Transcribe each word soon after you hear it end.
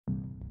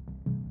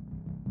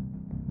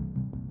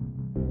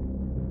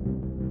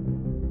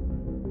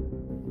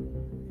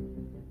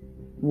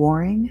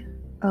Warring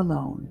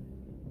alone.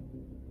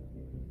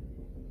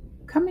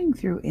 Coming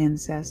through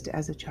incest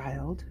as a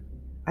child,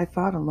 I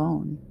fought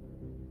alone.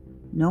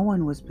 No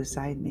one was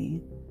beside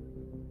me.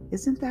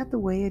 Isn't that the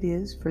way it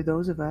is for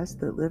those of us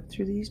that lived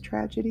through these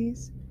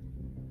tragedies?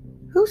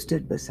 Who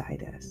stood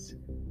beside us?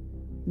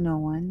 No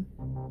one.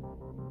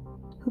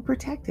 Who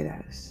protected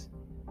us?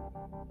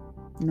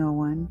 No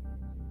one.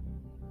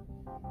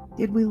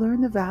 Did we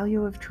learn the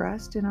value of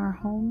trust in our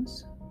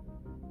homes?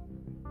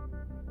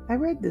 I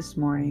read this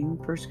morning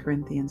 1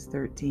 Corinthians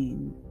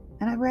 13,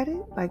 and I read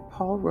it like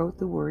Paul wrote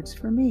the words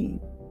for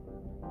me.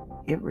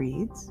 It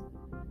reads,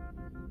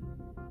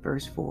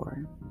 verse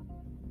 4,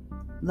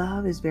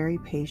 "Love is very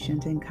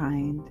patient and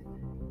kind,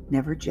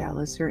 never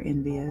jealous or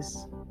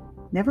envious,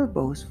 never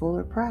boastful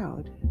or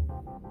proud,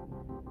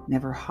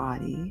 never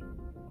haughty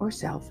or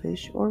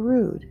selfish or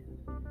rude.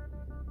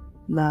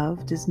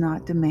 Love does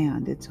not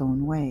demand its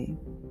own way.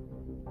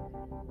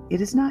 It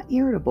is not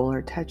irritable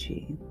or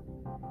touchy.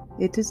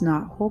 It does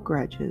not hold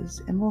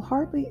grudges and will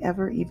hardly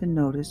ever even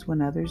notice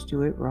when others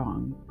do it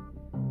wrong.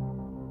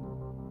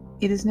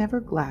 It is never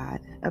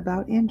glad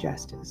about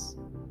injustice,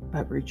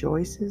 but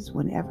rejoices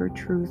whenever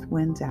truth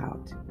wins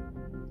out.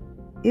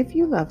 If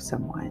you love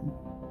someone,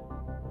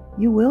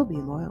 you will be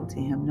loyal to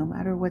him no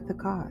matter what the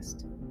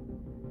cost.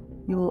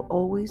 You will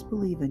always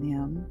believe in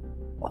him,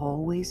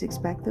 always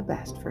expect the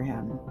best for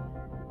him,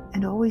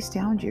 and always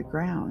stand your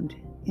ground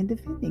in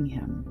defending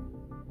him."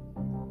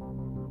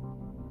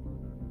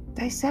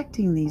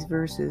 Dissecting these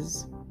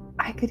verses,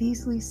 I could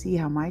easily see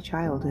how my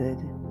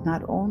childhood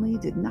not only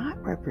did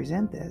not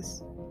represent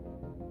this,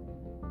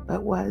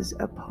 but was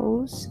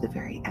opposed to the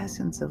very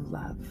essence of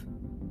love.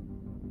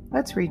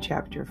 Let's read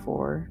chapter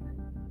 4.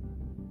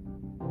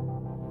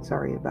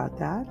 Sorry about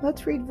that.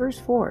 Let's read verse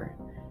 4.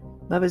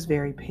 "Love is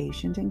very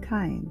patient and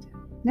kind,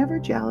 never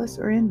jealous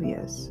or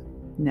envious,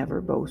 never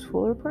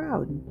boastful or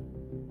proud."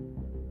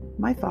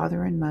 My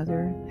father and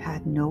mother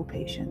had no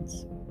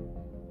patience.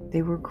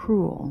 They were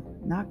cruel,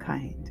 not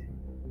kind.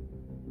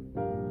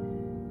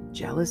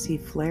 Jealousy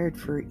flared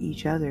for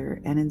each other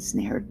and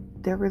ensnared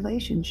their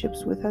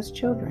relationships with us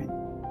children.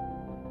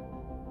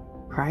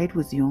 Pride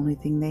was the only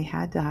thing they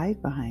had to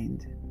hide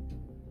behind.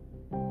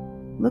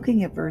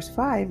 Looking at verse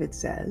 5, it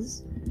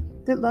says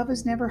that love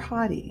is never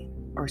haughty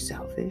or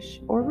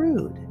selfish or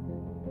rude,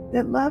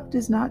 that love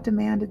does not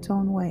demand its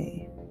own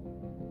way.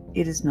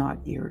 It is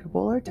not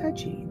irritable or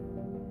touchy.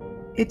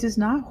 It does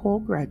not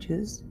hold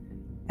grudges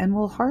and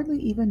will hardly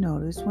even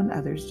notice when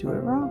others do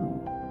it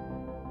wrong.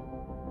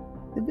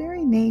 The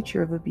very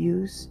nature of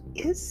abuse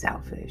is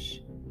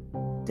selfish,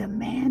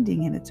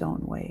 demanding in its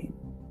own way.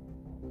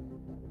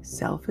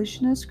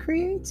 Selfishness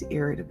creates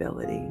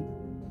irritability.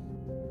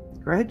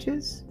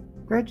 Grudges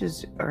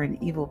are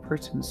an evil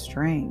person's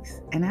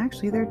strength and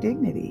actually their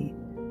dignity.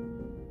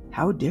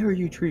 "How dare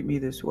you treat me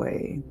this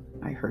way?"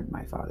 I heard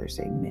my father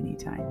say many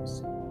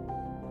times.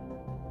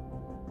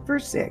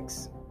 Verse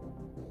 6.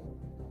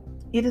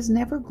 "It is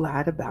never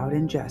glad about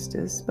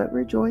injustice, but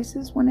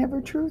rejoices whenever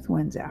truth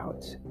wins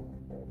out."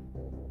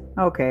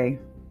 Okay,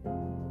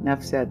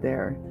 enough said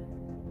there.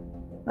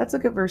 Let's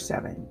look at verse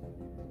 7.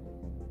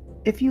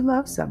 "If you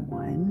love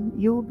someone,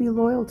 you will be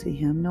loyal to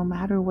him no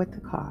matter what the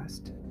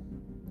cost.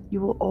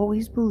 You will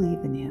always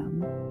believe in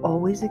him,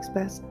 always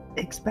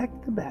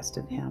expect the best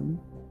of him,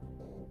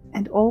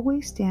 and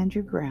always stand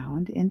your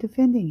ground in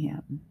defending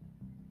him."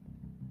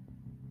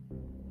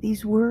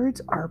 These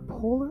words are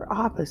polar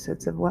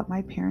opposites of what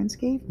my parents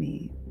gave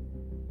me.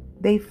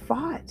 They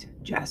fought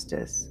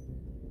justice,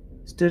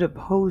 stood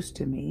opposed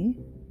to me,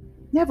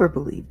 never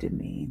believed in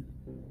me,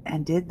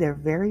 and did their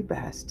very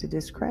best to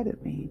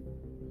discredit me.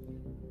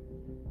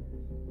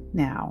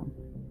 Now,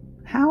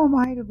 how am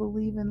I to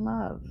believe in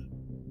love?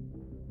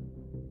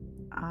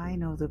 I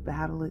know the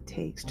battle it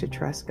takes to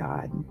trust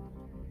God,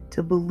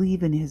 to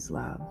believe in his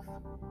love,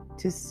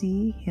 to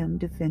see him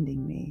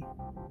defending me.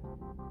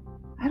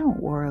 I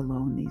don't war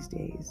alone these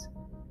days.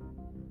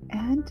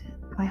 And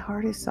my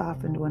heart is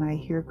softened when I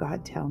hear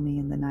God tell me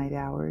in the night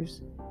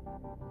hours,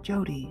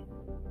 "Jody,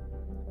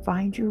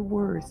 find your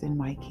worth in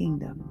my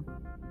kingdom."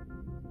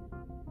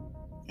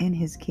 In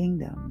his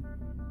kingdom,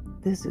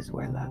 this is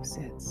where love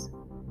sits.